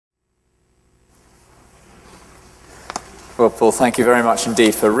Well, Paul, thank you very much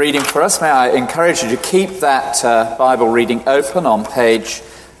indeed for reading for us. May I encourage you to keep that Bible reading open on page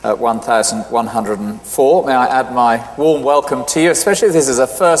 1104. May I add my warm welcome to you, especially if this is a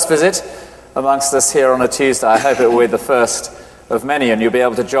first visit amongst us here on a Tuesday. I hope it will be the first of many and you'll be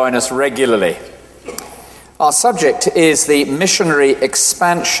able to join us regularly. Our subject is the missionary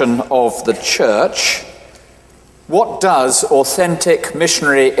expansion of the church. What does authentic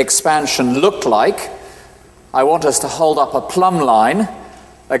missionary expansion look like? I want us to hold up a plumb line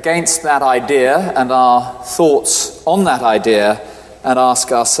against that idea and our thoughts on that idea and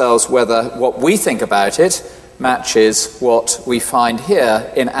ask ourselves whether what we think about it matches what we find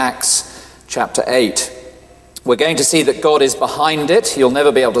here in Acts chapter 8. We're going to see that God is behind it. You'll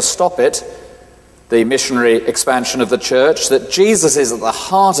never be able to stop it, the missionary expansion of the church, that Jesus is at the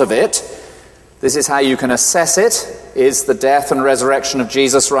heart of it. This is how you can assess it, is the death and resurrection of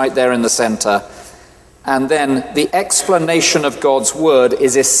Jesus right there in the center. And then the explanation of God's word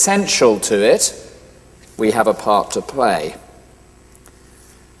is essential to it. We have a part to play.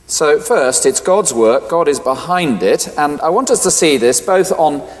 So first, it's God's work. God is behind it. And I want us to see this both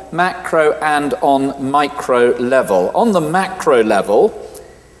on macro and on micro level. On the macro level,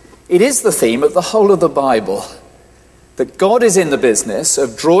 it is the theme of the whole of the Bible, that God is in the business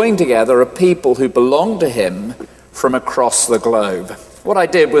of drawing together a people who belong to him from across the globe. What I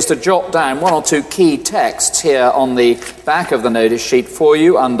did was to jot down one or two key texts here on the back of the notice sheet for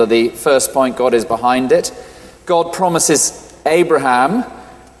you under the first point, God is behind it. God promises Abraham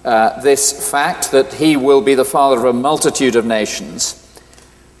this fact that he will be the father of a multitude of nations.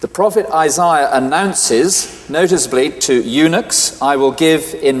 The prophet Isaiah announces, noticeably to eunuchs, I will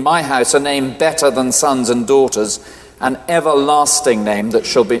give in my house a name better than sons and daughters, an everlasting name that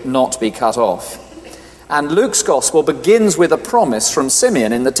shall not be cut off. And Luke's gospel begins with a promise from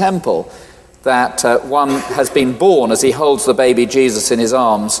Simeon in the temple that one has been born as he holds the baby Jesus in his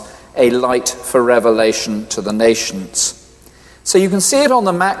arms, a light for revelation to the nations. So you can see it on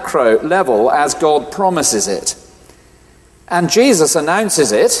the macro level as God promises it. And Jesus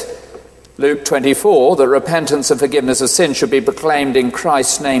announces it, Luke 24, that repentance and forgiveness of sin should be proclaimed in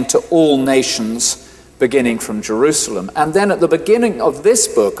Christ's name to all nations, beginning from Jerusalem. And then at the beginning of this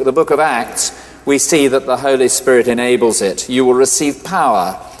book, the book of Acts, we see that the Holy Spirit enables it. You will receive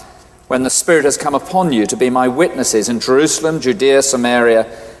power when the Spirit has come upon you to be my witnesses in Jerusalem, Judea, Samaria,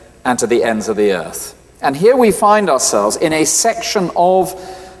 and to the ends of the earth. And here we find ourselves in a section of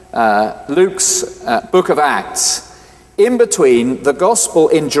Luke's book of Acts, in between the gospel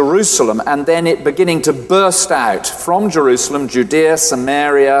in Jerusalem and then it beginning to burst out from Jerusalem, Judea,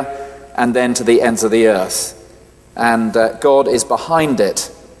 Samaria, and then to the ends of the earth. And God is behind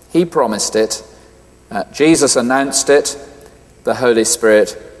it. He promised it. Jesus announced it. The Holy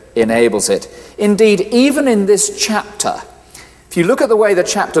Spirit enables it. Indeed, even in this chapter, if you look at the way the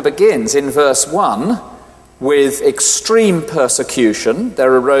chapter begins in verse 1, with extreme persecution,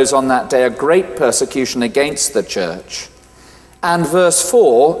 there arose on that day a great persecution against the church. And verse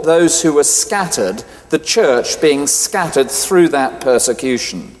 4, those who were scattered, the church being scattered through that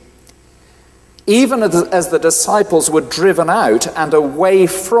persecution. Even as the disciples were driven out and away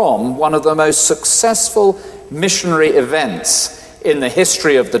from one of the most successful missionary events in the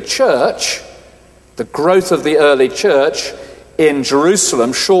history of the church, the growth of the early church in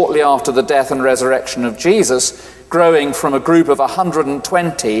Jerusalem shortly after the death and resurrection of Jesus, growing from a group of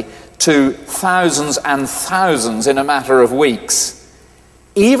 120 to thousands and thousands in a matter of weeks.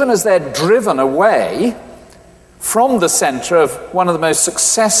 Even as they're driven away from the center of one of the most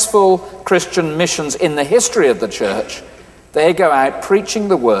successful Christian missions in the history of the church, they go out preaching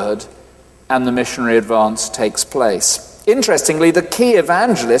the word and the missionary advance takes place. Interestingly, the key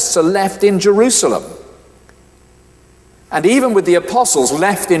evangelists are left in Jerusalem. And even with the apostles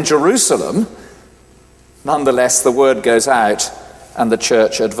left in Jerusalem, nonetheless the word goes out and the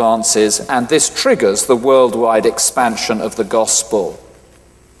church advances, and this triggers the worldwide expansion of the gospel.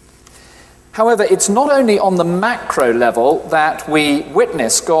 However, it's not only on the macro level that we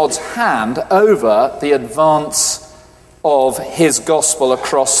witness God's hand over the advance of his gospel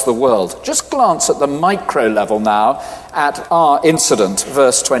across the world. Just glance at the micro level now at our incident,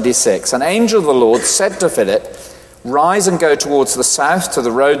 verse 26. An angel of the Lord said to Philip, rise and go towards the south to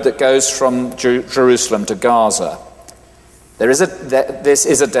the road that goes from Jerusalem to Gaza. This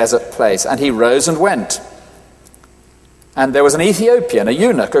is a desert place. And he rose and went. And there was an Ethiopian, a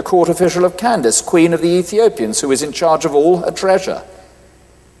eunuch, a court official of Candace, queen of the Ethiopians, who was in charge of all her treasure.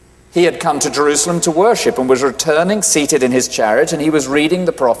 He had come to Jerusalem to worship and was returning seated in his chariot, and he was reading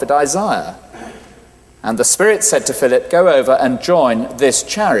the prophet Isaiah. And the Spirit said to Philip, go over and join this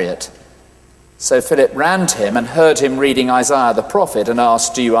chariot. So Philip ran to him and heard him reading Isaiah the prophet and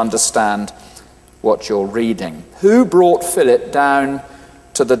asked, "Do you understand what you're reading?" Who brought Philip down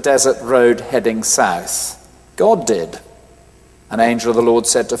to the desert road heading south? God did. An angel of the Lord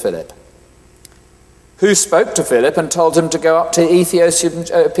said to Philip. Who spoke to Philip and told him to go up to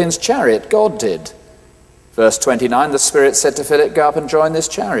Ethiopian's chariot? God did. Verse 29, the Spirit said to Philip, "Go up and join this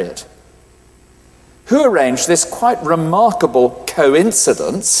chariot." Who arranged this quite remarkable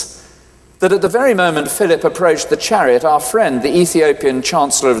coincidence that at the very moment Philip approached the chariot, our friend, the Ethiopian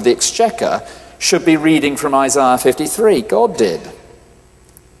Chancellor of the Exchequer, should be reading from Isaiah 53? God did.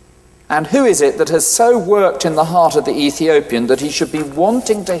 And who is it that has so worked in the heart of the Ethiopian that he should be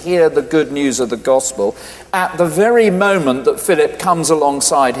wanting to hear the good news of the gospel at the very moment that Philip comes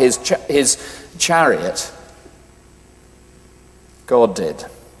alongside his chariot? God did.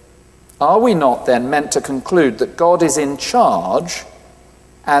 Are we not then meant to conclude that God is in charge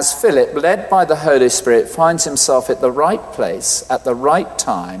as Philip, led by the Holy Spirit, finds himself at the right place, at the right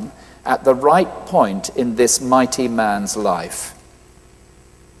time, at the right point in this mighty man's life?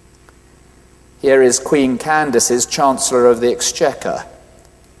 Here is Queen Candace's Chancellor of the Exchequer.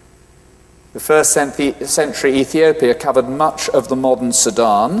 The first century Ethiopia covered much of the modern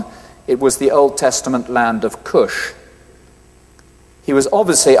Sudan. It was the Old Testament land of Cush. He was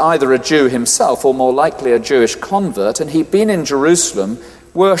obviously either a Jew himself or more likely a Jewish convert, and he'd been in Jerusalem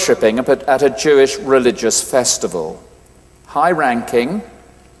worshipping at a Jewish religious festival. High-ranking,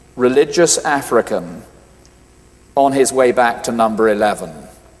 religious African on his way back to number 11.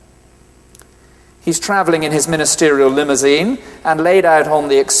 He's traveling in his ministerial limousine and laid out on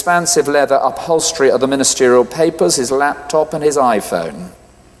the expansive leather upholstery of the ministerial papers, his laptop and his iPhone.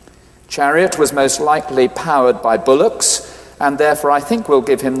 Chariot was most likely powered by bullocks, and therefore I think we'll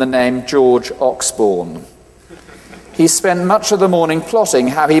give him the name George Oxbourne. He spent much of the morning plotting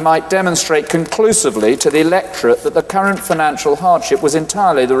how he might demonstrate conclusively to the electorate that the current financial hardship was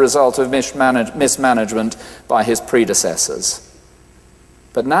entirely the result of mismanagement by his predecessors.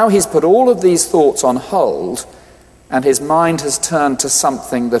 But now he's put all of these thoughts on hold, and his mind has turned to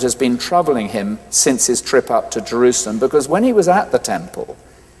something that has been troubling him since his trip up to Jerusalem, because when he was at the temple,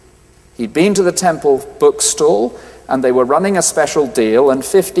 he'd been to the temple bookstall, and they were running a special deal, and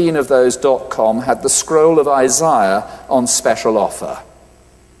 15 of those .com had the scroll of Isaiah on special offer.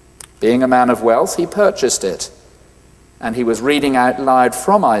 Being a man of wealth, he purchased it, and he was reading out loud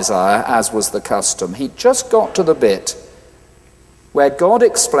from Isaiah, as was the custom. He just got to the bit where God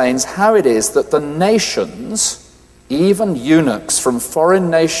explains how it is that the nations, even eunuchs from foreign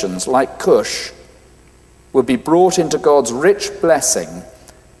nations like Cush, would be brought into God's rich blessing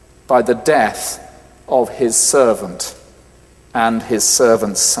by the death of his servant and his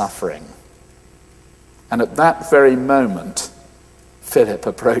servant's suffering. And at that very moment, Philip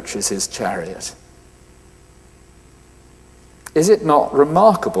approaches his chariot. Is it not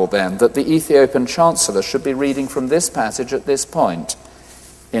remarkable then that the Ethiopian Chancellor should be reading from this passage at this point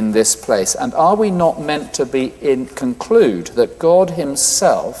in this place? And are we not meant to conclude that God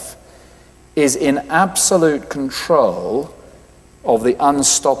himself is in absolute control of the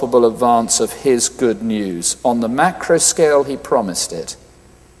unstoppable advance of his good news? On the macro scale, he promised it.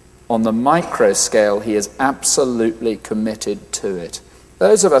 On the micro scale, he is absolutely committed to it.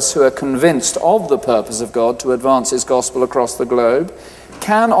 Those of us who are convinced of the purpose of God to advance his gospel across the globe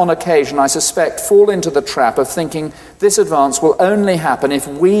can, on occasion, I suspect, fall into the trap of thinking this advance will only happen if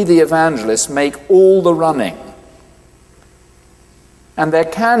we, the evangelists, make all the running. And there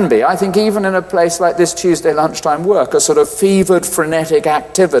can be, I think even in a place like this Tuesday lunchtime work, a sort of fevered, frenetic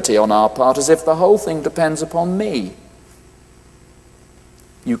activity on our part, as if the whole thing depends upon me.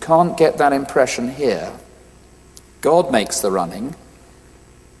 You can't get that impression here. God makes the running.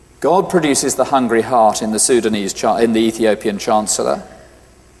 God produces the hungry heart in the Ethiopian Chancellor.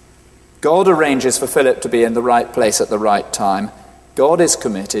 God arranges for Philip to be in the right place at the right time. God is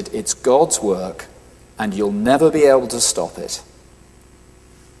committed. It's God's work, and you'll never be able to stop it.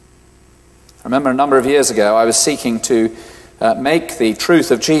 I remember a number of years ago, I was seeking to make the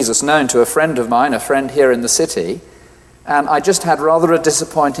truth of Jesus known to a friend of mine, a friend here in the city, and I just had rather a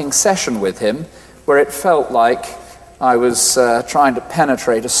disappointing session with him where it felt like I was trying to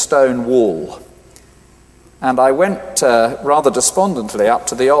penetrate a stone wall. And I went rather despondently up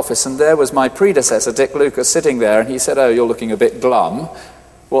to the office, and there was my predecessor, Dick Lucas, sitting there, and he said, "Oh, you're looking a bit glum.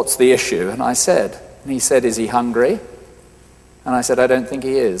 What's the issue?" And he said, "Is he hungry?" And I said, "I don't think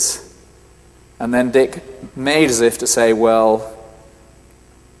he is." And then Dick made as if to say, "Well,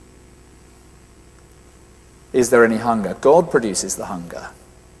 is there any hunger?" God produces the hunger.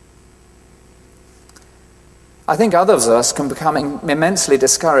 I think others of us can become immensely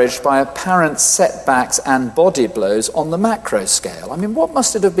discouraged by apparent setbacks and body blows on the macro scale. I mean, what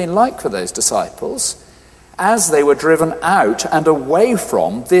must it have been like for those disciples as they were driven out and away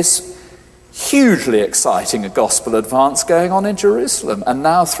from this hugely exciting gospel advance going on in Jerusalem, and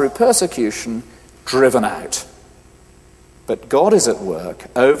now through persecution driven out? But God is at work,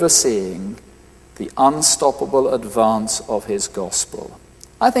 overseeing the unstoppable advance of his gospel.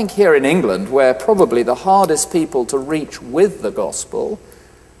 I think here in England, where probably the hardest people to reach with the gospel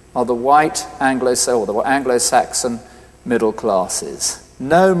are the white Anglo-Saxon middle classes.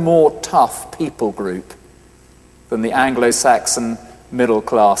 No more tough people group than the Anglo-Saxon middle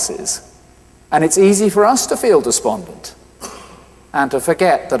classes. And it's easy for us to feel despondent and to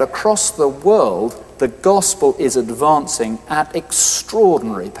forget that across the world, the gospel is advancing at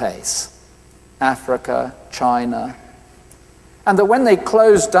extraordinary pace. Africa, China, and that when they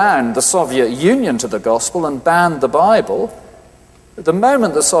closed down the Soviet Union to the gospel and banned the Bible, the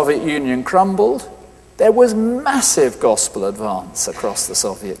moment the Soviet Union crumbled, there was massive gospel advance across the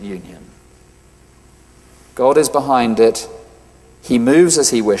Soviet Union. God is behind it. He moves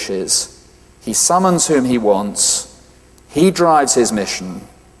as he wishes. He summons whom he wants. He drives his mission.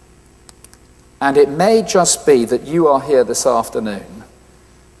 And it may just be that you are here this afternoon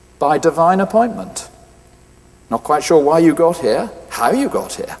by divine appointment. Not quite sure why you got here, how you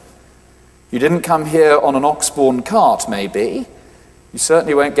got here. You didn't come here on an ox-borne cart, maybe. You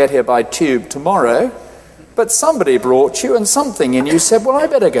certainly won't get here by tube tomorrow. But somebody brought you, and something in you said, well, I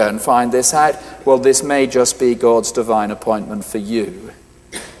better go and find this out. Well, this may just be God's divine appointment for you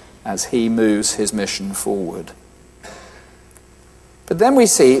as he moves his mission forward. But then we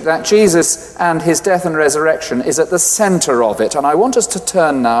see that Jesus and his death and resurrection is at the center of it. And I want us to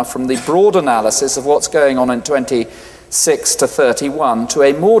turn now from the broad analysis of what's going on in 26 to 31 to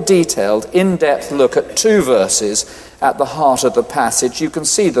a more detailed, in-depth look at two verses at the heart of the passage. You can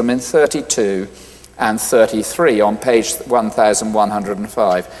see them in 32 and 33 on page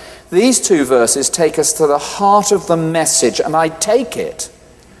 1105. These two verses take us to the heart of the message, and I take it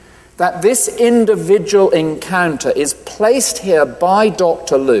that this individual encounter is placed here by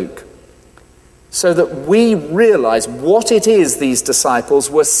Dr. Luke so that we realize what it is these disciples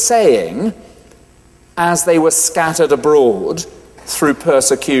were saying as they were scattered abroad through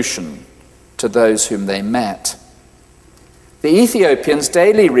persecution to those whom they met. The Ethiopian's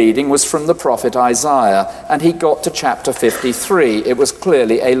daily reading was from the prophet Isaiah, and he got to chapter 53. It was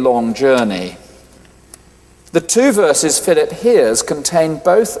clearly a long journey. The two verses Philip hears contain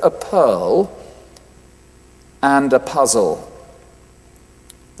both a pearl and a puzzle.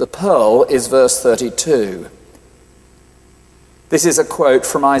 The pearl is verse 32. This is a quote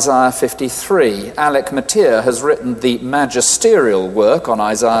from Isaiah 53. Alec Mateer has written the magisterial work on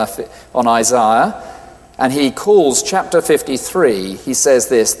Isaiah, and he calls chapter 53, he says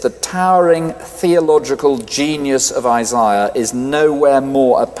this: the towering theological genius of Isaiah is nowhere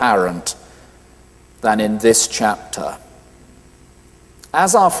more apparent than in this chapter.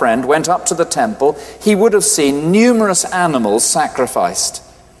 As our friend went up to the temple, he would have seen numerous animals sacrificed.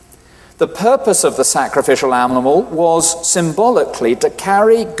 The purpose of the sacrificial animal was symbolically to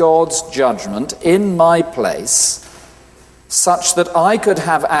carry God's judgment in my place, such that I could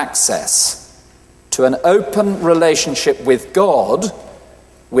have access to an open relationship with God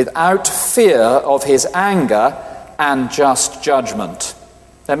without fear of his anger and just judgment.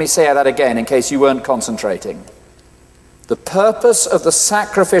 Let me say that again in case you weren't concentrating. The purpose of the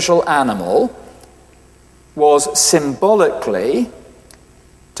sacrificial animal was symbolically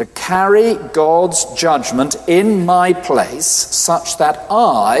to carry God's judgment in my place, such that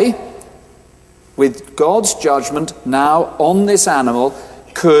I, with God's judgment now on this animal,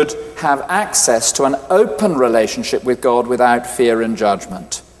 could have access to an open relationship with God without fear and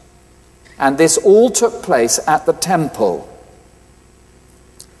judgment. And this all took place at the temple.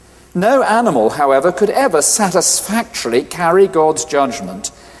 No animal, however, could ever satisfactorily carry God's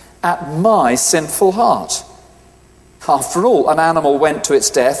judgment at my sinful heart. After all, an animal went to its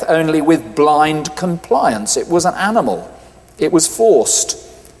death only with blind compliance. It was an animal. It was forced.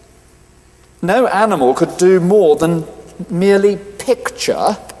 No animal could do more than merely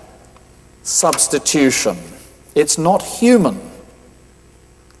picture substitution. It's not human.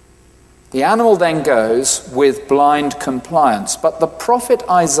 The animal then goes with blind compliance. But the prophet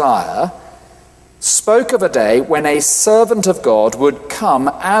Isaiah spoke of a day when a servant of God would come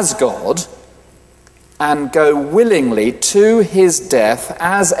as God and go willingly to his death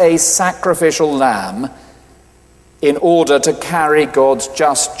as a sacrificial lamb in order to carry God's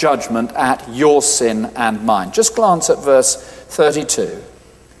just judgment at your sin and mine. Just glance at verse 32.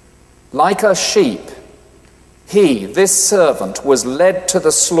 Like a sheep He, this servant, was led to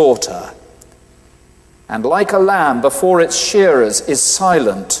the slaughter, and like a lamb before its shearers is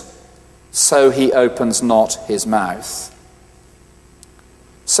silent, so he opens not his mouth.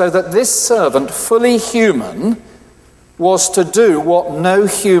 So that this servant, fully human, was to do what no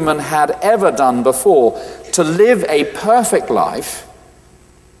human had ever done before, to live a perfect life,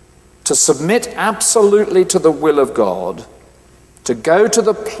 to submit absolutely to the will of God, to go to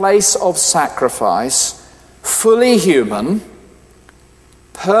the place of sacrifice, fully human,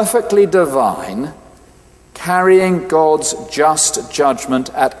 perfectly divine, carrying God's just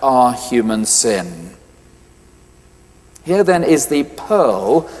judgment at our human sin. Here then is the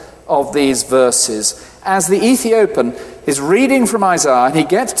pearl of these verses. As the Ethiopian is reading from Isaiah, and he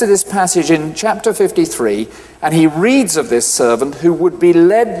gets to this passage in chapter 53, and he reads of this servant who would be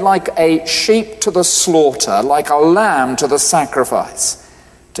led like a sheep to the slaughter, like a lamb to the sacrifice,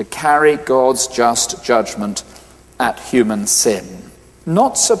 to carry God's just judgment at human sin.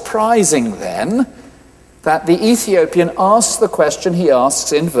 Not surprising then that the Ethiopian asks the question he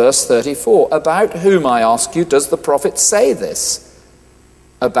asks in verse 34, about whom, I ask you, does the prophet say this?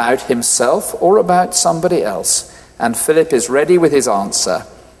 About himself or about somebody else? And Philip is ready with his answer.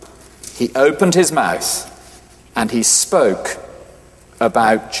 He opened his mouth and he spoke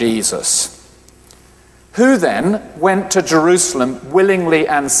about Jesus. Who then went to Jerusalem willingly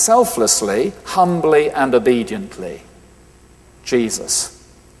and selflessly, humbly and obediently? Jesus.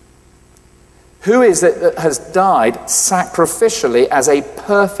 Who is it that has died sacrificially as a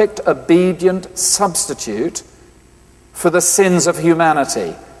perfect, obedient substitute for the sins of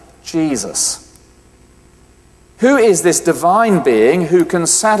humanity? Jesus. Who is this divine being who can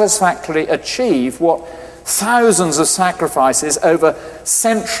satisfactorily achieve what thousands of sacrifices over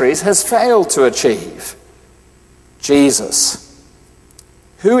centuries has failed to achieve? Jesus.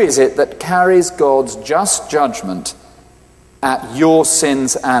 Who is it that carries God's just judgment at your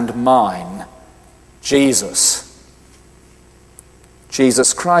sins and mine? Jesus.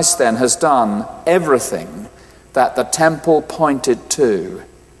 Jesus Christ then has done everything that the temple pointed to.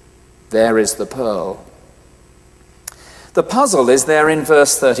 There is the pearl. The puzzle is there in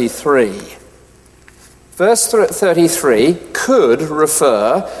verse 33. Verse 33 could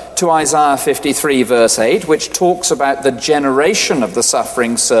refer to Isaiah 53 verse 8, which talks about the generation of the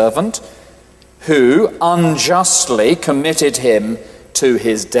suffering servant who unjustly committed him to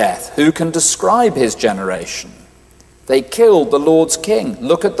his death. Who can describe his generation? They killed the Lord's king.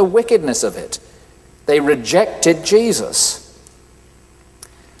 Look at the wickedness of it. They rejected Jesus.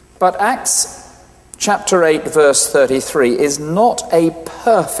 But Acts chapter 8 verse 33 is not a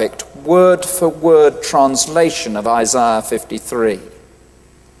perfect word-for-word translation of Isaiah 53.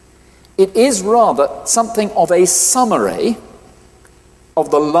 It is rather something of a summary of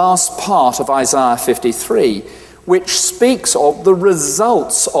the last part of Isaiah 53, which speaks of the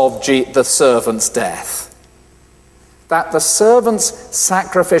results of the servant's death. That the servant's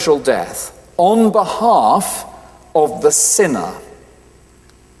sacrificial death on behalf of the sinner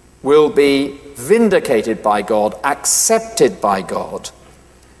will be vindicated by God, accepted by God,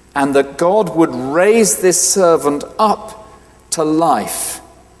 and that God would raise this servant up to life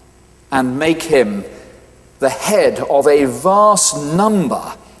and make him the head of a vast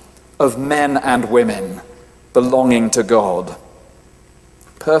number of men and women belonging to God.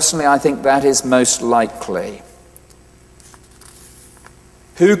 Personally, I think that is most likely.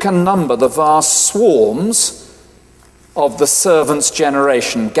 Who can number the vast swarms of the servant's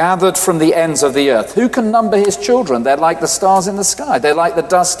generation gathered from the ends of the earth? Who can number his children? They're like the stars in the sky. They're like the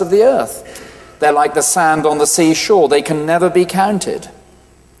dust of the earth. They're like the sand on the seashore. They can never be counted.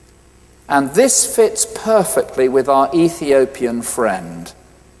 And this fits perfectly with our Ethiopian friend.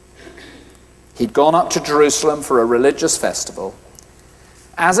 He'd gone up to Jerusalem for a religious festival.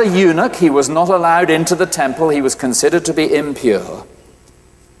 As a eunuch, he was not allowed into the temple. He was considered to be impure.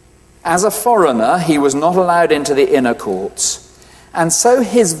 As a foreigner, he was not allowed into the inner courts. And so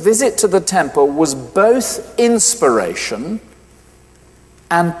his visit to the temple was both inspiration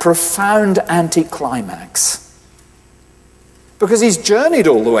and profound anticlimax. Because he's journeyed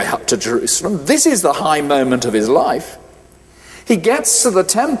all the way up to Jerusalem. This is the high moment of his life. He gets to the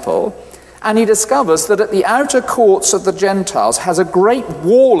temple and he discovers that at the outer courts of the Gentiles has a great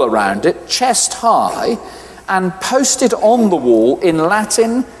wall around it, chest high, and posted on the wall in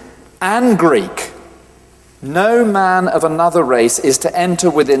Latin and Greek, "No man of another race is to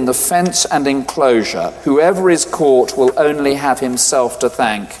enter within the fence and enclosure. Whoever is caught will only have himself to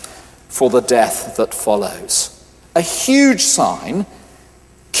thank for the death that follows." A huge sign,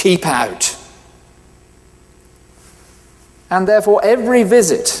 keep out. And therefore every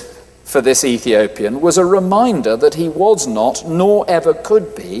visit for this Ethiopian was a reminder that he was not, nor ever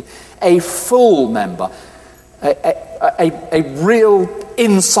could be, a full member, a real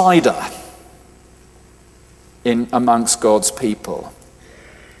insider in amongst God's people.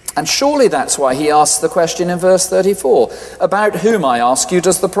 And surely that's why he asks the question in verse 34, about whom, I ask you,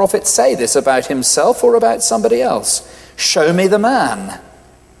 does the prophet say this, about himself or about somebody else? Show me the man.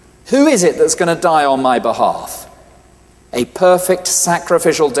 Who is it that's going to die on my behalf? A perfect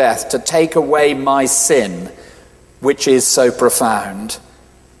sacrificial death to take away my sin, which is so profound,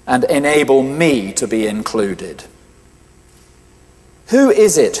 and enable me to be included. Who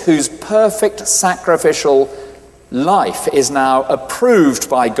is it whose perfect sacrificial life is now approved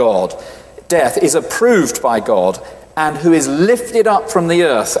by God, death is approved by God, and who is lifted up from the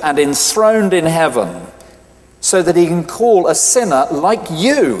earth and enthroned in heaven, so that he can call a sinner like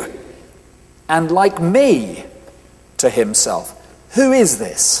you and like me to himself? Who is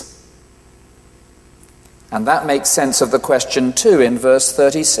this? And that makes sense of the question too in verse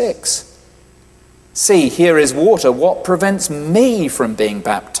 36. See, here is water. What prevents me from being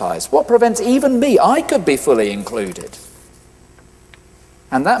baptized? What prevents even me? I could be fully included.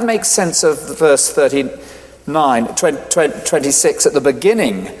 And that makes sense of verse 26 at the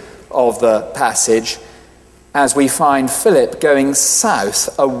beginning of the passage, as we find Philip going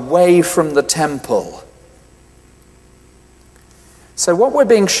south away from the temple. So what we're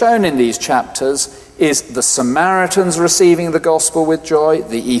being shown in these chapters is the Samaritans receiving the gospel with joy,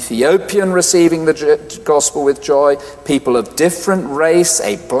 the Ethiopian receiving the gospel with joy, people of different race,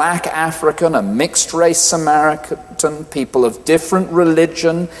 a black African, a mixed race Samaritan, people of different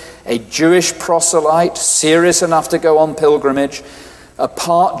religion, a Jewish proselyte, serious enough to go on pilgrimage, a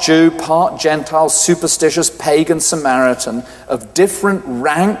part Jew, part Gentile, superstitious pagan Samaritan of different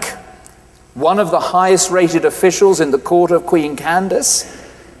rank, one of the highest rated officials in the court of Queen Candace,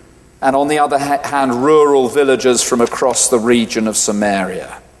 and on the other hand, rural villagers from across the region of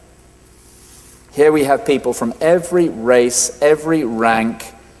Samaria. Here we have people from every race, every rank,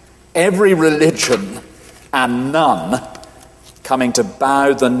 every religion, and none coming to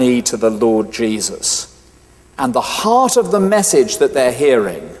bow the knee to the Lord Jesus. And the heart of the message that they're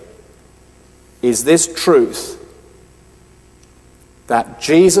hearing is this truth, that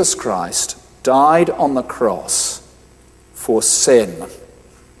Jesus Christ died on the cross for sin,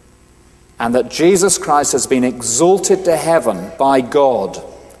 and that Jesus Christ has been exalted to heaven by God,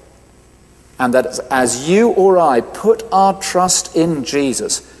 and that as you or I put our trust in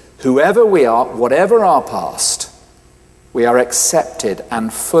Jesus, whoever we are, whatever our past, we are accepted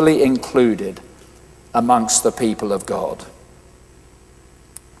and fully included amongst the people of God.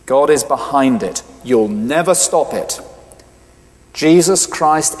 God is behind it. You'll never stop it. Jesus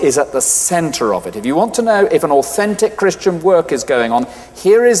Christ is at the center of it. If you want to know if an authentic Christian work is going on,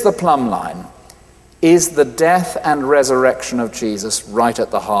 here is the plumb line. Is the death and resurrection of Jesus right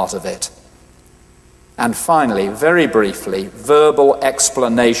at the heart of it? And finally, very briefly, verbal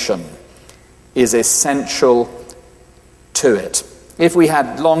explanation is essential to it. If we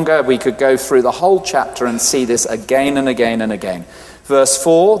had longer, we could go through the whole chapter and see this again and again and again. Verse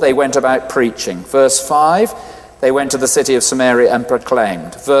 4, they went about preaching. Verse 5, they went to the city of Samaria and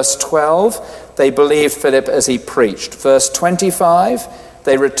proclaimed. Verse 12, they believed Philip as he preached. Verse 25,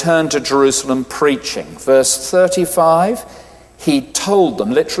 they returned to Jerusalem preaching. Verse 35, he told them,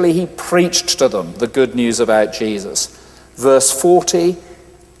 literally he preached to them the good news about Jesus. Verse 40,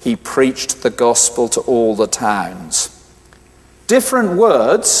 he preached the gospel to all the towns. Different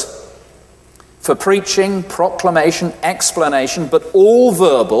words for preaching, proclamation, explanation, but all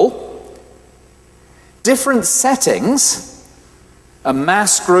verbal. Different settings, a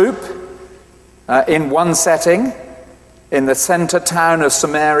mass group in one setting, in the center town of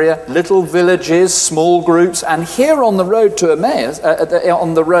Samaria, little villages, small groups, and here on the road to Emmaus,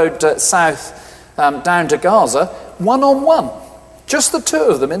 on the road south down to Gaza, one-on-one, just the two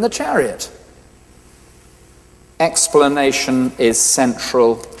of them in the chariot. Explanation is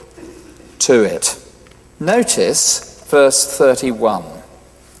central to it. Notice verse 31.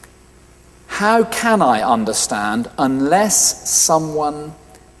 How can I understand unless someone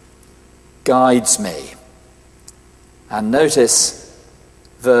guides me? And notice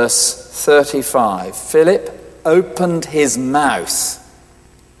verse 35. Philip opened his mouth,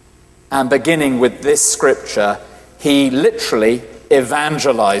 and beginning with this scripture, he literally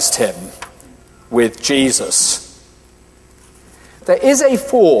evangelized him with Jesus. There is a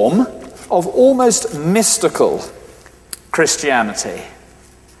form of almost mystical Christianity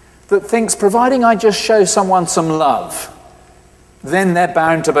that thinks, providing I just show someone some love, then they're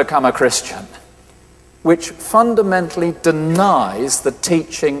bound to become a Christian. which fundamentally denies the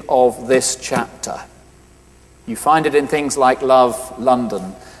teaching of this chapter. You find it in things like Love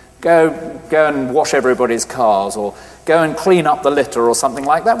London. Go and wash everybody's cars, or go and clean up the litter, or something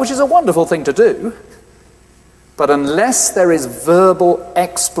like that, which is a wonderful thing to do. But unless there is verbal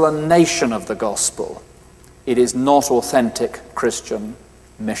explanation of the gospel, it is not authentic Christian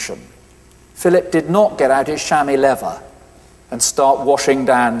mission. Philip did not get out his chamois leather and start washing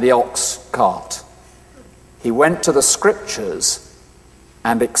down the ox cart. He went to the scriptures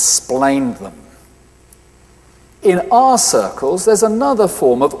and explained them. In our circles, there's another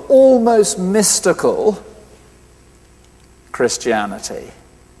form of almost mystical Christianity.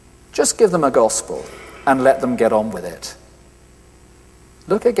 Just give them a gospel and let them get on with it.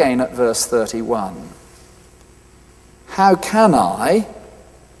 Look again at verse 31. How can I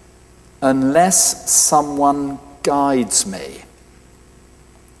unless someone guides me?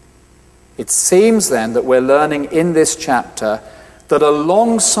 It seems then that we're learning in this chapter that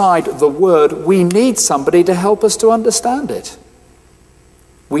alongside the word, we need somebody to help us to understand it.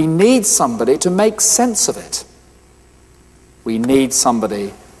 We need somebody to make sense of it. We need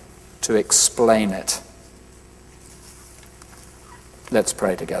somebody to explain it. Let's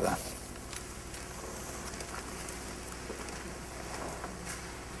pray together.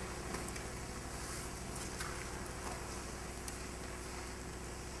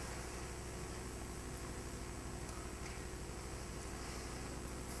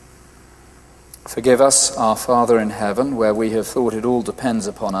 Forgive us, our Father in heaven, where we have thought it all depends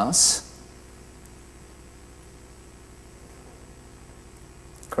upon us.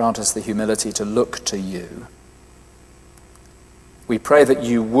 Grant us the humility to look to you. We pray that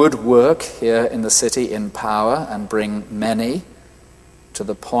you would work here in the city in power and bring many to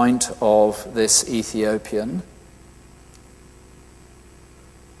the point of this Ethiopian.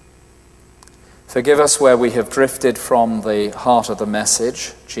 Forgive us where we have drifted from the heart of the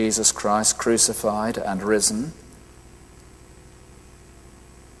message, Jesus Christ crucified and risen.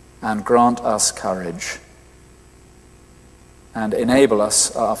 And grant us courage. And enable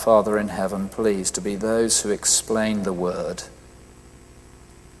us, our Father in heaven, please, to be those who explain the word.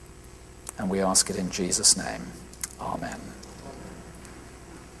 And we ask it in Jesus' name. Amen.